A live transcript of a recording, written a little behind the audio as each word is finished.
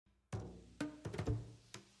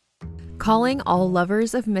calling all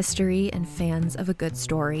lovers of mystery and fans of a good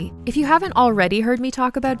story. If you haven't already heard me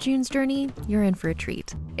talk about June's Journey, you're in for a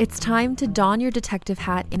treat. It's time to don your detective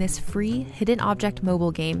hat in this free hidden object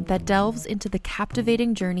mobile game that delves into the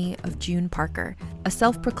captivating journey of June Parker, a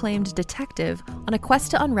self-proclaimed detective on a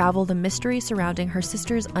quest to unravel the mystery surrounding her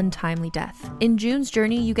sister's untimely death. In June's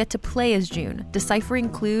Journey, you get to play as June, deciphering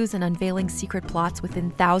clues and unveiling secret plots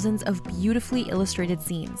within thousands of beautifully illustrated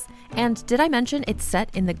scenes. And did I mention it's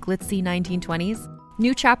set in the glitzy 1920s?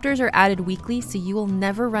 New chapters are added weekly, so you will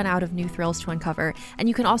never run out of new thrills to uncover, and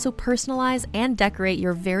you can also personalize and decorate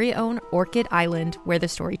your very own Orchid Island where the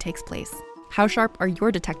story takes place. How sharp are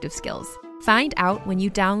your detective skills? Find out when you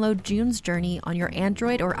download June's Journey on your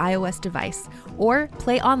Android or iOS device, or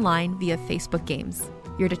play online via Facebook Games.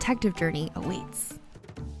 Your detective journey awaits.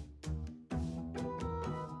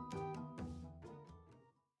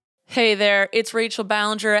 Hey there, it's Rachel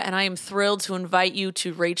Ballinger, and I am thrilled to invite you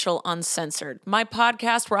to Rachel Uncensored, my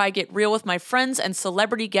podcast where I get real with my friends and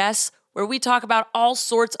celebrity guests, where we talk about all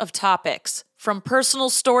sorts of topics. From personal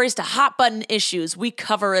stories to hot-button issues, we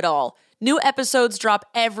cover it all. New episodes drop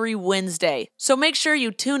every Wednesday, so make sure you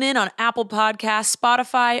tune in on Apple Podcasts,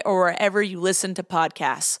 Spotify, or wherever you listen to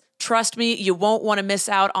podcasts. Trust me, you won't want to miss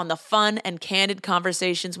out on the fun and candid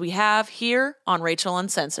conversations we have here on Rachel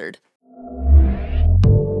Uncensored.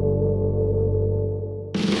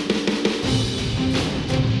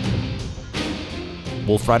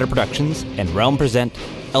 Wolf Rider Productions and Realm present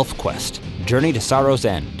ElfQuest, Journey to Sorrow's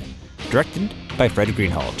End, directed by Fred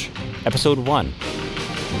Greenhalgh. Episode 1.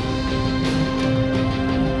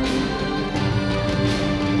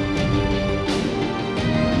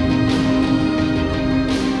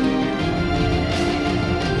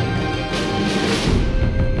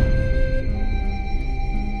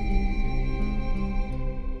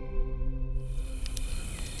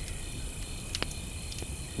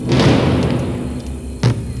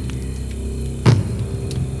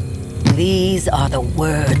 These are the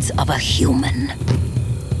words of a human.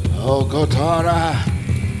 O Gotara,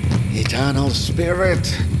 eternal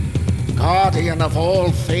spirit, guardian of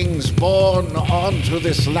all things born onto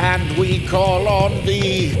this land, we call on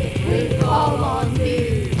thee. We call on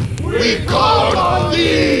thee. We call on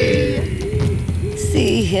thee.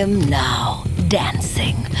 See him now,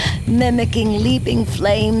 dancing, mimicking leaping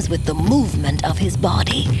flames with the movement of his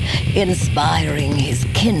body, inspiring his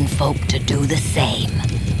kinfolk to do the same.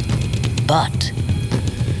 But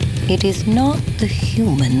it is not the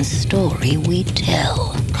human story we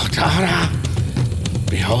tell. Gotara,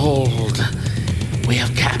 behold, we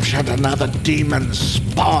have captured another demon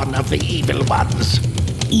spawn of the evil ones.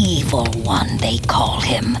 Evil One, they call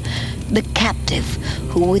him. The captive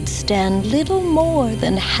who would stand little more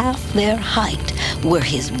than half their height were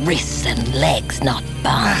his wrists and legs not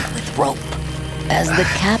bound with rope. As the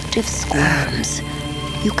captive squirms,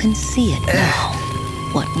 you can see it now.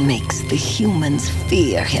 What makes the humans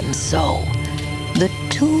fear him so? The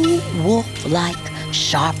two wolf-like,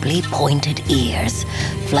 sharply pointed ears,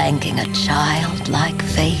 flanking a childlike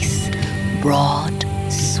face, broad,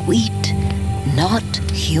 sweet, not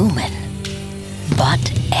human,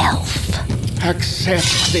 but elf.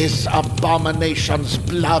 Accept this abomination's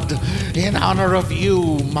blood in honor of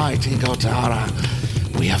you, mighty Gotara.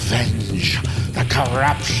 We avenge the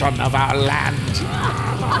corruption of our land.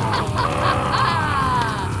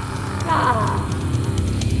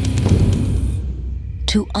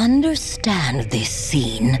 To understand this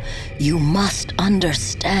scene, you must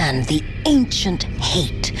understand the ancient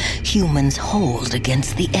hate humans hold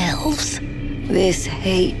against the elves. This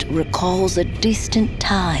hate recalls a distant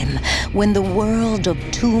time when the world of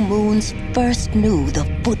Two Moons first knew the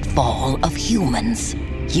footfall of humans.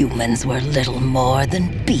 Humans were little more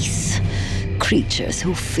than beasts, creatures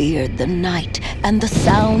who feared the night and the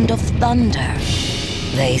sound of thunder.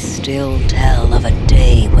 They still tell of a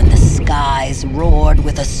day when the skies roared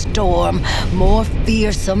with a storm more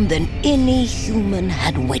fearsome than any human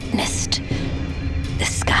had witnessed. The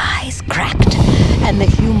skies cracked, and the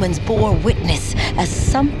humans bore witness as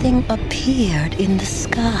something appeared in the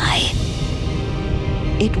sky.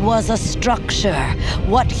 It was a structure,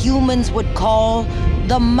 what humans would call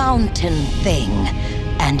the Mountain Thing,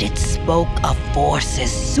 and it spoke of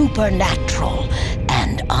forces supernatural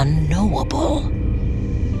and unknowable.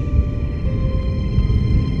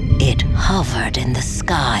 It hovered in the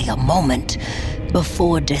sky a moment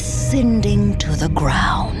before descending to the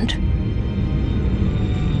ground.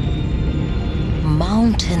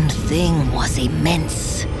 Mountain Thing was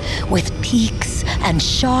immense, with peaks and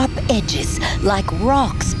sharp edges like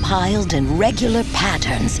rocks piled in regular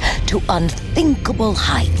patterns to unthinkable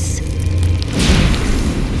heights.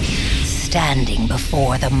 standing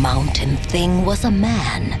before the mountain thing was a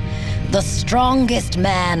man, the strongest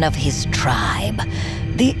man of his tribe,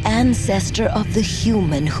 the ancestor of the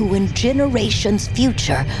human who in generations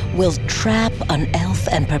future will trap an elf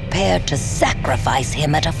and prepare to sacrifice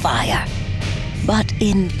him at a fire. But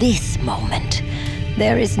in this moment,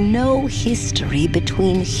 there is no history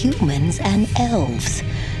between humans and elves.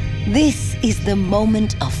 This is the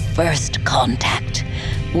moment of first contact,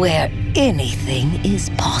 where anything is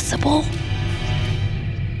possible.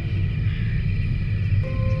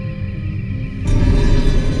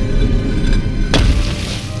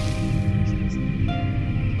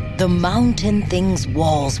 The mountain thing's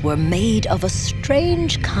walls were made of a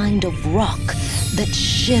strange kind of rock that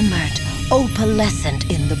shimmered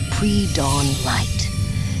opalescent in the pre-dawn light.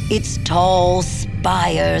 Its tall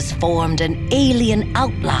spires formed an alien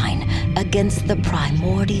outline against the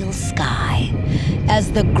primordial sky.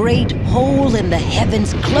 As the great hole in the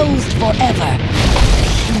heavens closed forever, the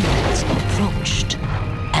humans approached.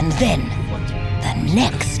 And then, the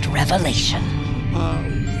next revelation.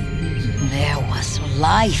 There was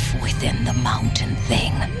life within the mountain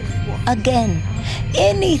thing. Again,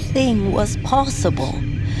 anything was possible.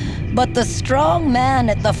 But the strong man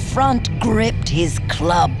at the front gripped his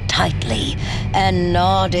club tightly and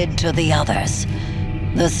nodded to the others.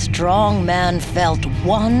 The strong man felt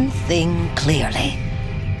one thing clearly.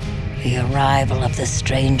 The arrival of the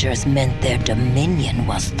strangers meant their dominion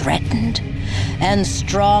was threatened, and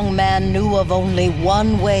strong man knew of only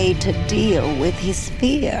one way to deal with his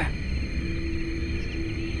fear.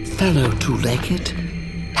 Fellow two-legged,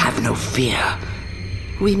 have no fear.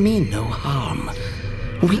 We mean no harm.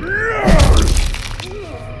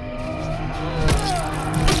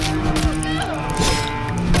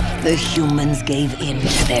 The humans gave in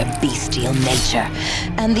to their bestial nature,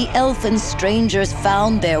 and the elfin strangers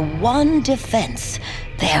found their one defense,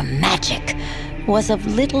 their magic, was of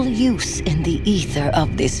little use in the ether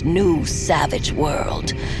of this new savage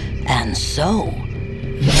world. And so,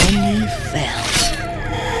 many fell.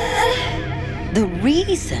 The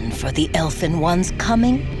reason for the elfin one's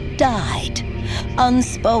coming died,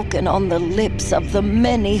 unspoken on the lips of the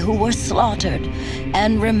many who were slaughtered,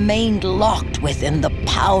 and remained locked within the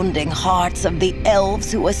pounding hearts of the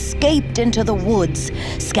elves who escaped into the woods,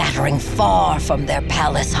 scattering far from their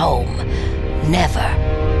palace home, never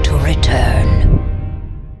to return.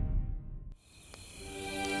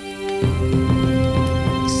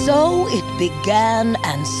 So it began,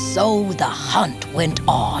 and so the hunt went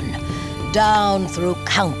on. Down through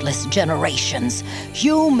countless generations,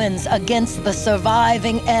 humans against the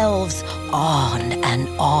surviving elves, on and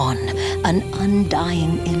on, an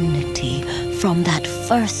undying enmity from that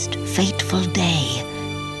first fateful day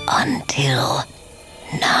until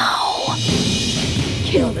now.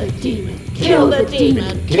 Kill the demon! Kill the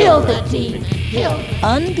demon! Kill the demon! Kill!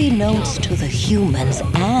 Unbeknownst to the humans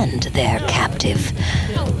and their captive,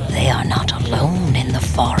 they are not alone in the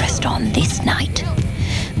forest on this night.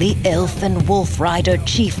 The elfin wolf rider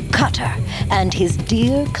Chief Cutter and his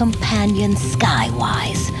dear companion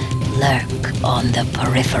Skywise lurk on the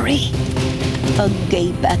periphery.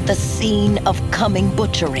 Agape at the scene of coming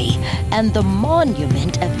butchery, and the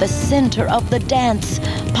monument at the center of the dance,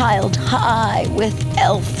 piled high with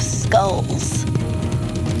elf skulls.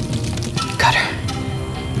 Cutter.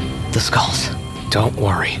 The skulls. Don't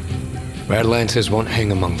worry. Red Lances won't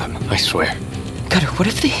hang among them, I swear. Cutter, what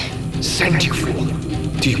if they... Send, you fool!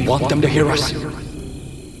 Do you want them to hear us?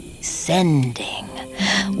 Sending.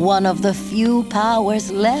 One of the few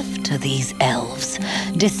powers left to these elves,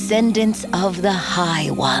 descendants of the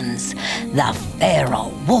High Ones, the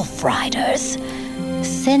feral wolf riders.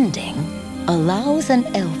 Sending allows an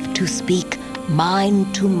elf to speak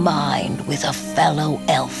mind to mind with a fellow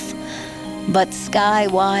elf. But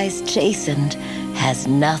Skywise Chastened has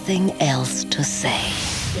nothing else to say.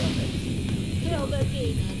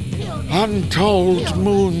 Untold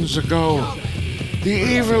moons ago, the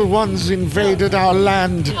evil ones invaded our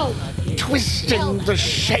land, twisting the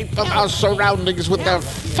shape of our surroundings with their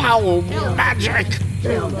foul magic.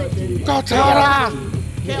 Gotara!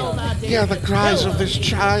 Hear the cries of this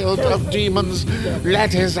child of demons.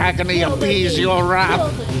 Let his agony appease your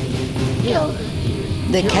wrath.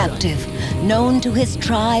 The captive, known to his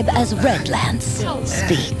tribe as Redlance,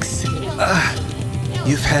 speaks.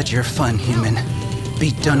 You've had your fun, human.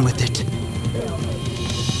 Be done with it.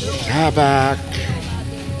 Tabak,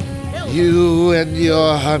 you and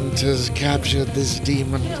your hunters captured this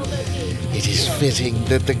demon. It is fitting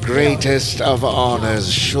that the greatest of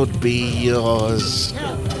honors should be yours.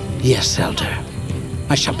 Yes, Elder.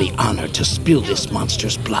 I shall be honored to spill this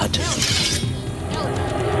monster's blood. Kill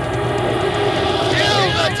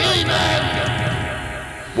the demon!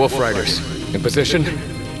 Wolf Riders, in position?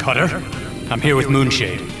 Cutter, I'm here with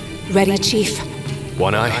Moonshade. Ready, Chief?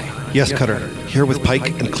 One eye? Yes, Cutter. Here with Pike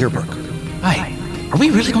and Clearbrook. Aye. Are we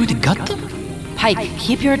really going to gut them? Pike,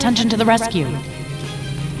 keep your attention to the rescue.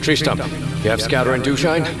 Tree Stump, you have Scouter and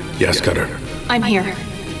Dewshine? Yes, Cutter. I'm here.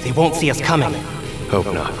 They won't see us coming.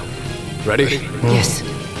 Hope not. Ready? Yes.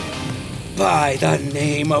 By the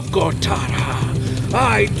name of Gotara,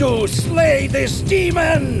 I do slay this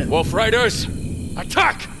demon! Wolf Riders,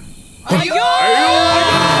 attack!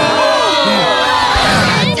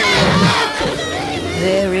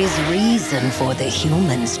 There is reason for the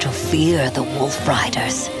humans to fear the Wolf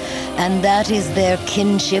Riders, and that is their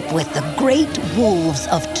kinship with the great wolves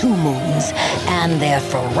of Two Moons and their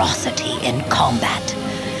ferocity in combat.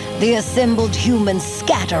 The assembled humans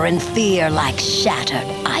scatter in fear like shattered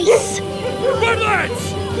ice.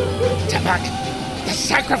 Redlands! Tabak, the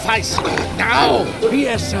sacrifice, now!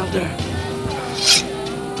 Yes, Elder.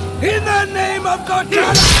 In the name of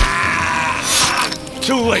Gotara!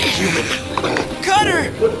 Too late, human.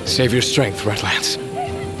 Cutter! Save your strength, Redlands.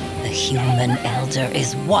 The human elder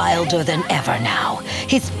is wilder than ever now,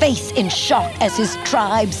 his face in shock as his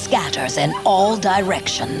tribe scatters in all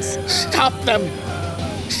directions. Stop them!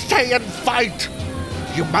 Stay and fight!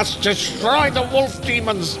 You must destroy the wolf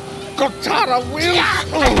demons! Gotara will...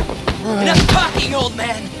 Enough talking, old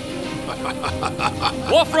man!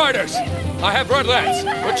 Wolf Riders, I have Redlands.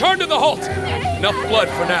 Return to the Holt. Enough blood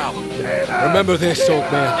for now. Remember this,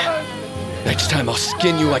 old man. Next time I'll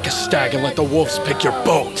skin you like a stag and let the wolves pick your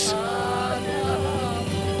bones.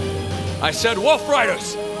 I said Wolf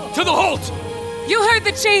Riders, to the Holt! You heard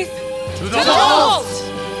the Chief! To the Holt!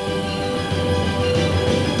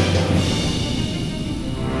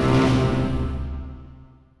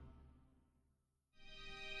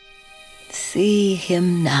 See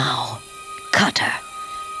him now, Cutter,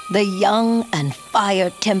 the young and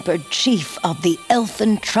fire-tempered chief of the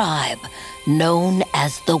elfin tribe, known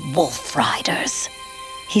as the Wolf Riders.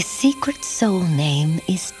 His secret soul name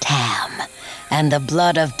is Tam, and the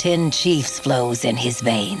blood of 10 chiefs flows in his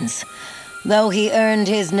veins. Though he earned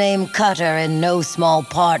his name Cutter in no small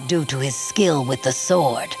part due to his skill with the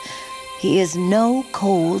sword, he is no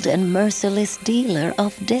cold and merciless dealer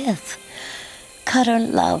of death. Cutter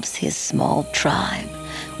loves his small tribe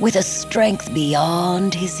with a strength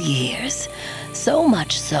beyond his years, so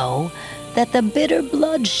much so that the bitter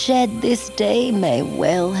blood shed this day may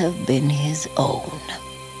well have been his own.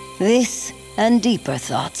 This and deeper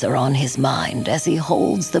thoughts are on his mind as he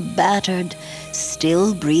holds the battered,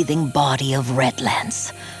 still-breathing body of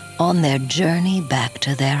Redlands on their journey back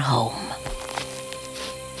to their home.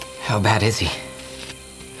 How bad is he?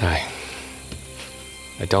 I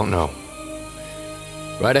don't know.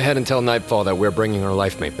 Right ahead until nightfall that we're bringing our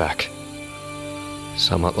life mate back.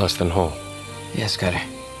 Somewhat less than whole. Yes, Cutter.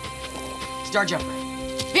 Star Jumper.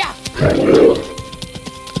 Yeah!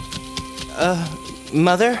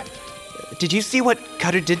 Mother? Did you see what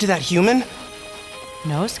Cutter did to that human?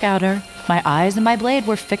 No, Scouter. My eyes and my blade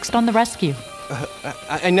were fixed on the rescue.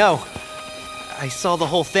 I know. I saw the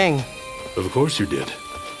whole thing. Of course you did.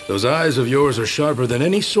 Those eyes of yours are sharper than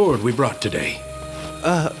any sword we brought today.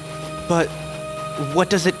 But what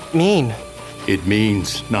does it mean? It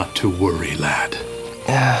means not to worry, lad.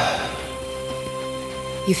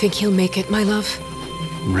 You think he'll make it, my love?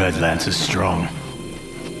 Redlands is strong.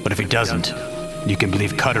 But if he doesn't, you can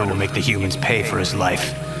believe Cutter will make the humans pay for his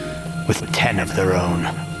life with 10 of their own.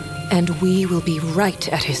 And we will be right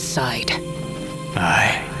at his side.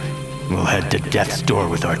 Aye. We'll head to death's door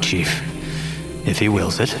with our chief, if he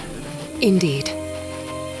wills it. Indeed.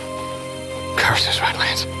 Curses,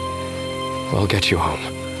 Redlands. We'll get you home.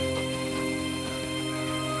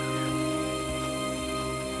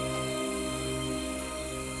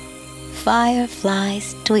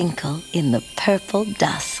 Fireflies twinkle in the purple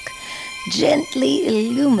dusk, gently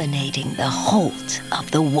illuminating the Holt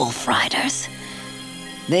of the Wolf Riders.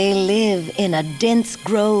 They live in a dense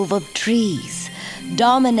grove of trees,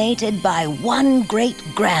 dominated by one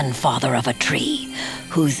great-grandfather of a tree,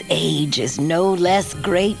 whose age is no less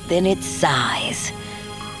great than its size.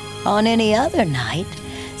 On any other night,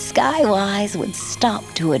 Skywise would stop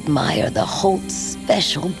to admire the Holt's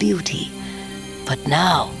special beauty. But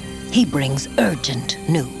now, he brings urgent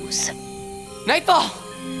news. Nightfall!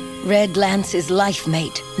 Redlance's life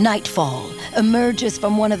mate, Nightfall, emerges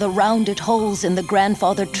from one of the rounded holes in the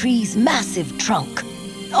grandfather tree's massive trunk.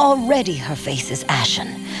 Already her face is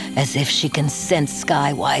ashen, as if she can sense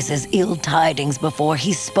Skywise's ill tidings before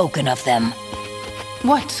he's spoken of them.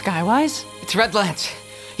 What, Skywise? It's Redlands.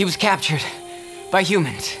 He was captured by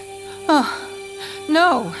humans. Oh,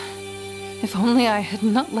 no. If only I had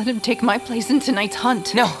not let him take my place in tonight's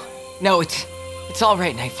hunt. No, it's all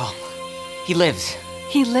right, Nightfall. He lives.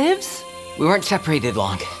 He lives? We weren't separated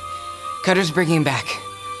long. Cutter's bringing him back.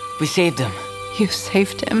 We saved him. You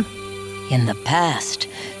saved him? In the past,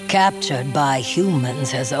 captured by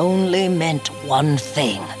humans has only meant one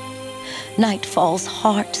thing. Nightfall's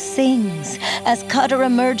heart sings as Cutter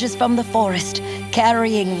emerges from the forest,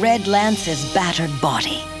 carrying Red Lance's battered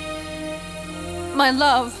body. My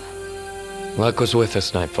love. Luck was with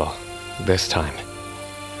us, Nightfall. This time.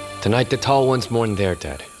 Tonight the Tall Ones mourn their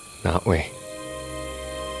dead, not we.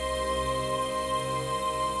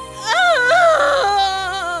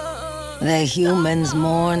 The humans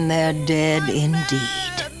mourn their dead indeed.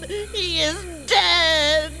 He is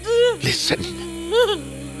dead.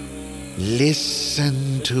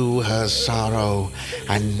 Listen to her sorrow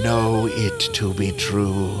and know it to be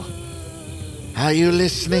true. Are you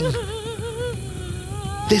listening?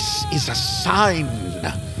 This is a sign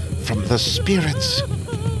from the spirits.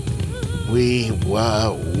 We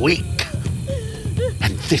were weak,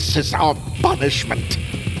 and this is our punishment.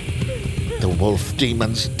 The wolf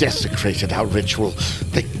demons desecrated our ritual.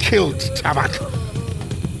 They killed Tabak.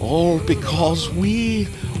 All because we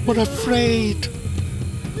were afraid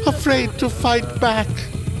to fight back.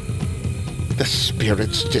 The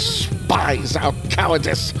spirits despise our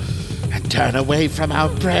cowardice and turn away from our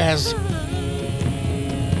prayers.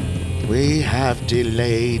 We have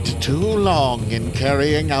delayed too long in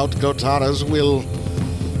carrying out Gotara's will.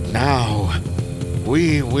 Now,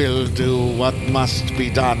 we will do what must be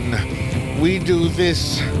done. We do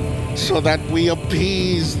this so that we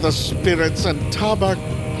appease the spirits and Tabak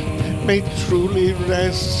may truly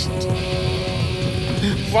rest.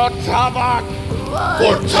 For Tabak!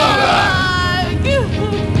 For Tabak!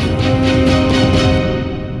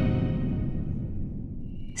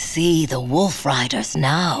 See the wolf riders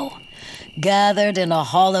now, gathered in a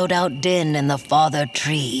hollowed-out den in the father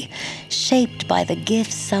tree, shaped by the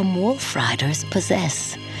gifts some wolf riders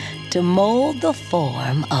possess to mold the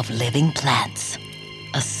form of living plants.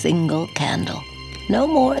 A single candle, no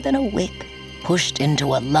more than a wick, pushed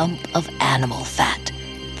into a lump of animal fat,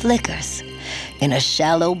 flickers in a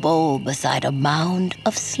shallow bowl beside a mound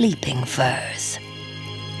of sleeping furs.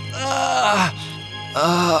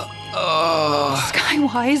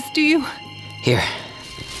 Skywise, do you? Here.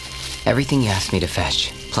 Everything you asked me to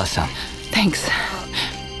fetch, plus some. Thanks.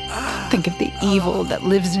 Think of the evil that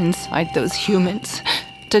lives inside those humans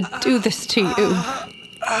to do this to you.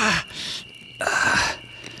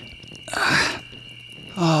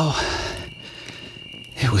 Oh,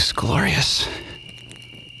 it was glorious.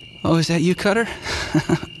 Oh, is that you, Cutter?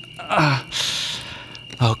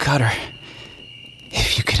 Oh, Cutter,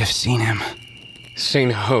 if you could have seen him.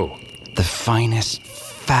 Seen who? The finest,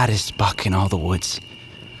 fattest buck in all the woods.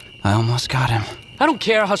 I almost got him. I don't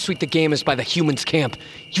care how sweet the game is by the humans' camp.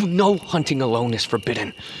 You know hunting alone is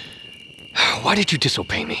forbidden. Why did you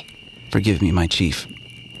disobey me? Forgive me, my chief.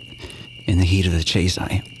 In the heat of the chase,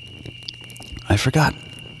 I forgot.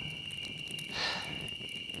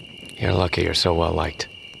 You're lucky you're so well liked.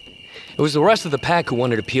 It was the rest of the pack who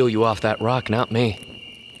wanted to peel you off that rock, not me.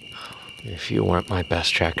 If you weren't my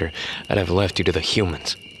best tracker, I'd have left you to the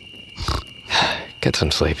humans. Get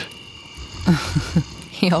some sleep.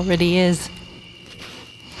 He already is.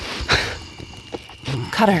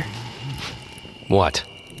 Cutter. What?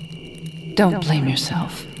 Don't blame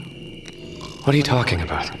yourself. What are you talking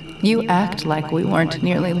about? You act like we weren't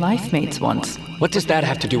nearly life mates once. What does that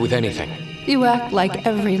have to do with anything? You act like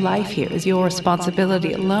every life here is your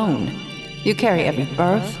responsibility alone. You carry every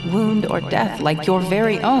birth, wound, or death like your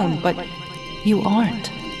very own, but you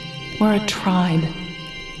aren't. We're a tribe.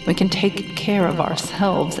 We can take care of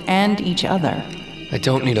ourselves and each other. I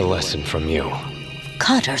don't need a lesson from you.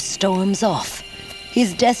 Cutter storms off.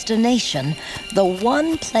 His destination, the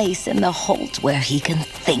one place in the Holt where he can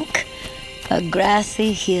think. A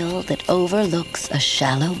grassy hill that overlooks a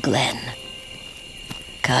shallow glen.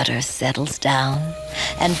 Cutter settles down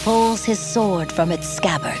and pulls his sword from its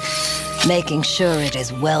scabbard, making sure it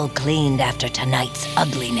is well cleaned after tonight's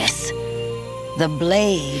ugliness. The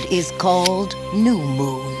blade is called New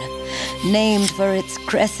Moon, named for its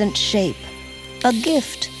crescent shape, a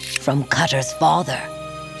gift from Cutter's father,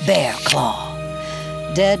 Bear Claw,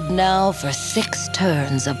 dead now for 6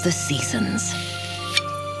 turns of the seasons.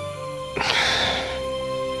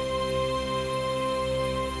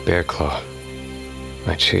 Bear Claw.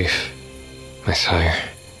 My chief. My sire.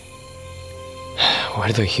 Why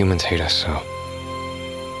do the humans hate us so?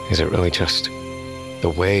 Is it really just the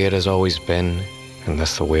way it has always been, and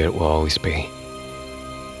that's the way it will always be?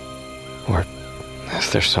 Or is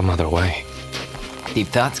there some other way? Deep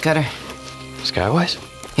thoughts, Cutter? Skywise?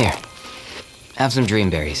 Here, have some dream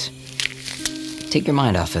berries. Take your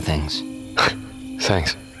mind off of things.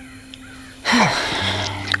 Thanks.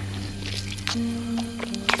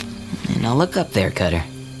 Now look up there, Cutter.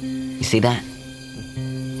 You see that?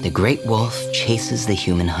 The great wolf chases the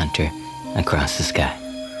human hunter across the sky.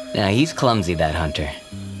 Now he's clumsy, that hunter.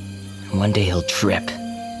 One day he'll trip,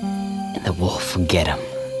 and the wolf will get him.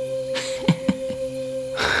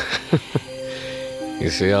 You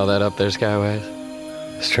see all that up there, Skywise?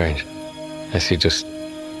 Strange. I see just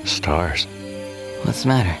stars. What's the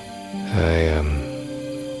matter?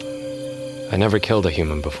 I never killed a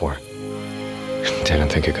human before. Didn't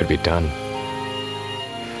think it could be done.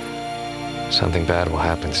 Something bad will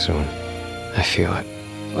happen soon. I feel it.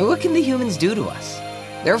 Well, what can the humans do to us?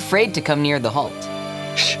 They're afraid to come near the halt.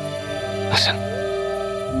 Shh. Listen.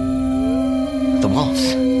 The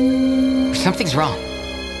wolves. Something's wrong.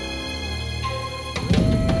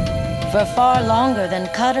 For far longer than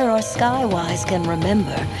Cutter or Skywise can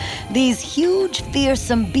remember, these huge,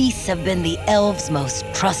 fearsome beasts have been the elves' most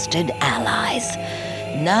trusted allies.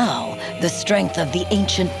 Now, the strength of the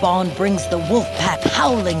ancient bond brings the wolf pack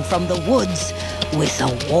howling from the woods with a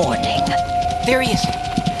warning. There he is.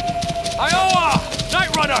 Iowa!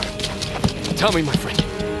 Night Runner! Tell me, my friend,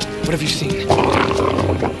 what have you seen?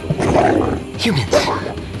 Humans.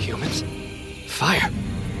 Humans? Fire?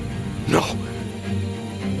 No.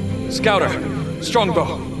 Scouter,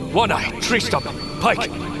 Strongbow, One Eye, Tree Stump, Pike.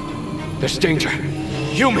 There's danger.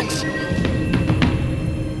 Humans!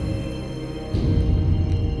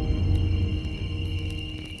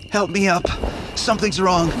 Help me up. Something's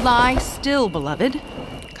wrong. Lie still, beloved.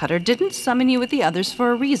 Cutter didn't summon you with the others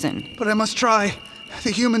for a reason. But I must try.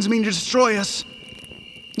 The humans mean to destroy us.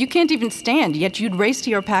 You can't even stand, yet you'd race to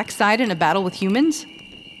your pack's side in a battle with humans?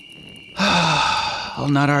 I'll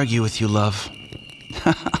not argue with you, love.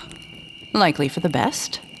 Likely for the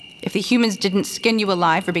best. If the humans didn't skin you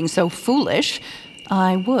alive for being so foolish,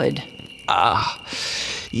 I would.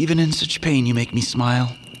 Even in such pain you make me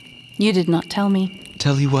smile. You did not tell me.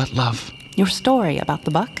 Tell you what, love? Your story about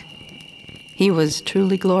the buck. He was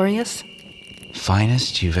truly glorious.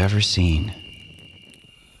 Finest you've ever seen.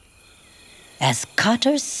 As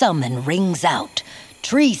Cutter's summon rings out,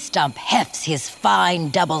 Tree Stump hefts his fine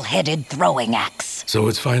double-headed throwing axe. So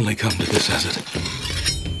it's finally come to this, has it?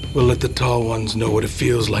 We'll let the tall ones know what it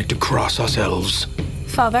feels like to cross us elves.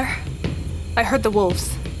 Father, I heard the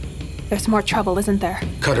wolves. There's more trouble, isn't there?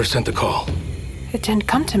 Cutter sent the call. It didn't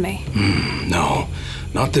come to me. No,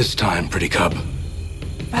 not this time, pretty cub.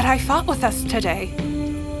 But I fought with us today.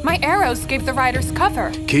 My arrows gave the riders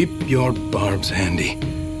cover. Keep your barbs handy.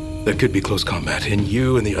 There could be close combat, and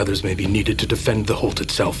you and the others may be needed to defend the Holt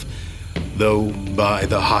itself. Though by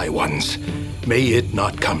the High Ones. May it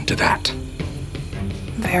not come to that.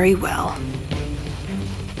 Very well.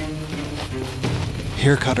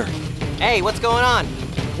 Here, Cutter. Hey, what's going on?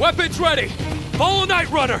 Weapons ready! Follow Night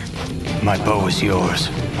Runner! My bow is yours.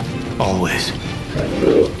 Always.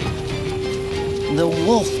 The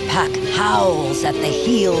wolf pack howls at the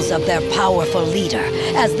heels of their powerful leader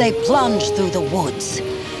as they plunge through the woods.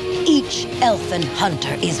 Each elfin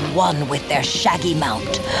hunter is one with their shaggy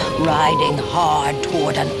mount, riding hard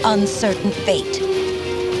toward an uncertain fate.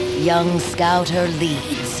 Young Scouter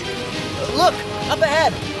leads. Look, up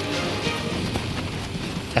ahead!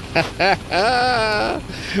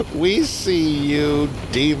 We see you,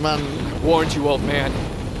 demon. Warned you, old man.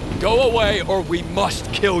 Go away or we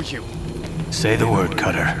must kill you. Say the word,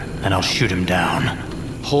 Cutter, and I'll shoot him down.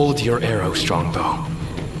 Hold your arrow, Strongbow.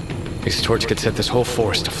 His torch could set this whole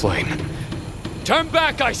forest aflame. Turn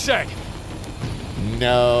back, I said!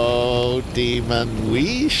 No, demon,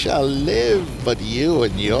 we shall live, but you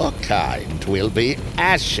and your kind will be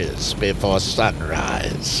ashes before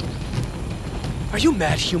sunrise. Are you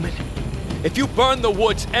mad, human? If you burn the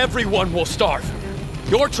woods, everyone will starve.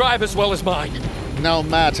 Your tribe as well as mine. No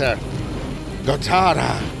matter.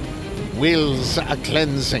 Gotara wills a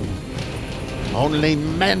cleansing. Only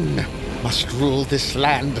men must rule this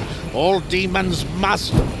land. All demons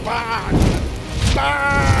must burn!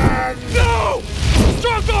 Burn! No!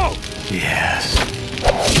 Struggle! Yes.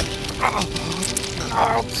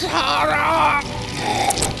 Gotara!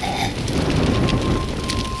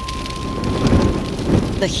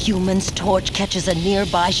 The human's torch catches a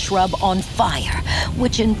nearby shrub on fire,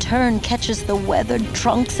 which in turn catches the weathered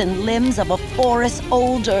trunks and limbs of a forest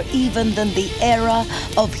older even than the era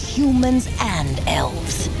of humans and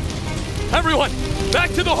elves. Everyone,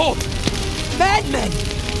 back to the Holt! Madmen!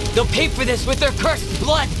 They'll pay for this with their cursed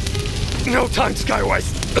blood! No time,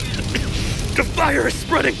 Skywise. The fire is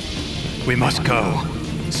spreading. We must go.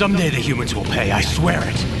 Someday the humans will pay, I swear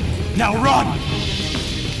it. Now run!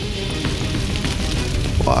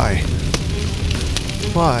 Why?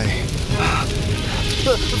 Why?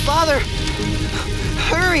 Father!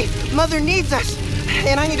 Hurry! Mother needs us!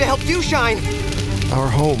 And I need to help you shine! Our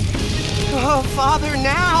home. Oh, Father,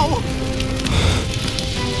 now!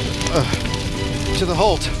 To the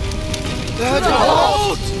Holt. To the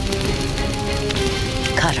Holt!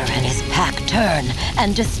 Cutter and his pack turn,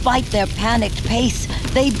 and despite their panicked pace,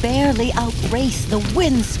 they barely outrace the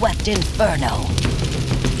windswept inferno.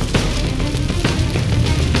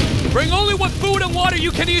 Bring only what food and water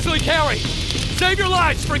you can easily carry. Save your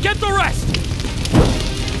lives, forget the rest!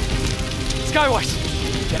 Skywise,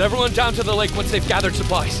 get everyone down to the lake once they've gathered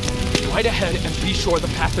supplies. Right ahead and be sure the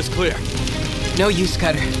path is clear. No use,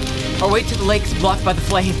 Cutter. Our way to the lake's blocked by the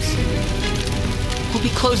flames. We'll be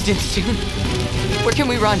closed in soon. Where can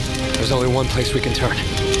we run? There's only one place we can turn.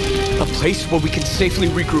 A place where we can safely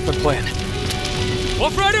regroup and plan.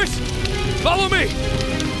 Wolf Riders, follow me!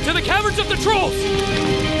 To the caverns of the trolls!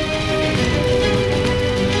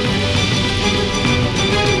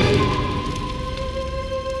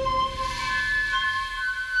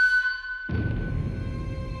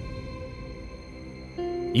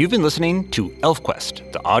 You've been listening to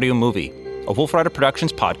ElfQuest, the audio movie, a Wolf Rider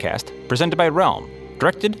Productions podcast presented by Realm,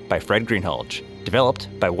 directed by Fred Greenhalgh, developed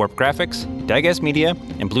by Warp Graphics, Digas Media,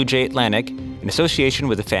 and Blue Jay Atlantic in association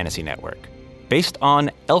with the Fantasy Network. Based on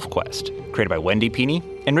ElfQuest, created by Wendy Peeney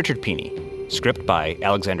and Richard Peeney. Script by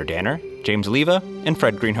Alexander Danner, James Oliva, and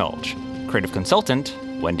Fred Greenhalgh. Creative consultant,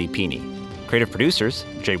 Wendy Peeney. Creative producers,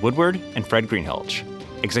 Jay Woodward and Fred Greenhalgh.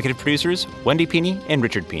 Executive producers, Wendy Peeney and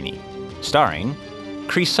Richard Peeney. Starring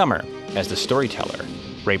Cree Summer as the storyteller,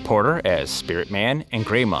 Ray Porter as Spirit Man and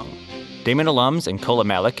Grey Mung, Damon Alums and Kola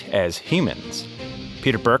Malik as humans,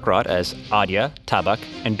 Peter Burkrot as Adya, Tabak,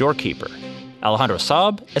 and Doorkeeper, Alejandro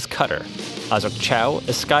Saab as Cutter, Azok Chow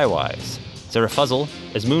as Skywise, Zara Fuzzle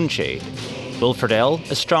as Moonshade, Will Friedel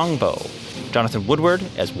as Strongbow, Jonathan Woodward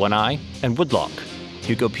as One Eye and Woodlock,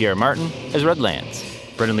 Hugo Pierre Martin as Redlands,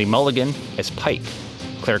 Brendan Lee Mulligan as Pike,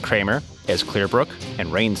 Claire Kramer as Clearbrook and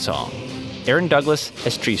Rainsong, Aaron Douglas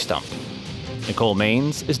as Tree Stump, Nicole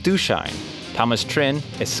Maines as Dewshine, Thomas Trin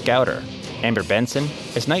as Scouter, Amber Benson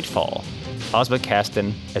as Nightfall, Osba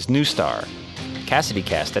Caston as New Star, Cassidy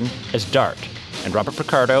Caston as Dart, and Robert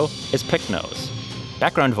Picardo as Picknose.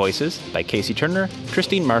 Background voices by Casey Turner,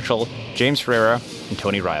 Christine Marshall, James Ferreira, and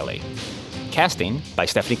Tony Riley. Casting by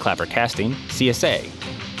Stephanie Clapper Casting, CSA.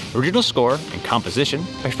 Original score and composition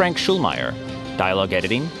by Frank Schulmeyer. Dialogue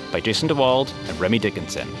editing by Jason DeWald and Remy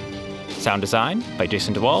Dickinson. Sound design by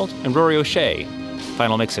Jason DeWald and Rory O'Shea.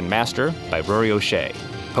 Final mix and master by Rory O'Shea.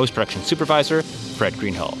 Post-production supervisor, Fred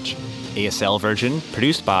Greenhalgh. ASL version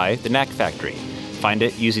produced by The Knack Factory. Find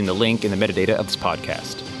it using the link in the metadata of this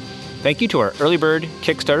podcast. Thank you to our Early Bird,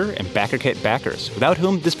 Kickstarter, and Backer Kit backers, without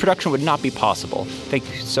whom this production would not be possible. Thank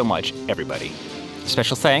you so much, everybody.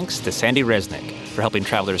 Special thanks to Sandy Resnick for helping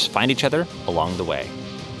travelers find each other along the way.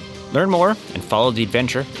 Learn more and follow the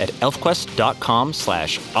adventure at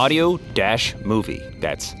elfquest.com/audio-movie.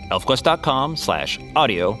 That's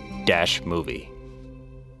elfquest.com/audio-movie.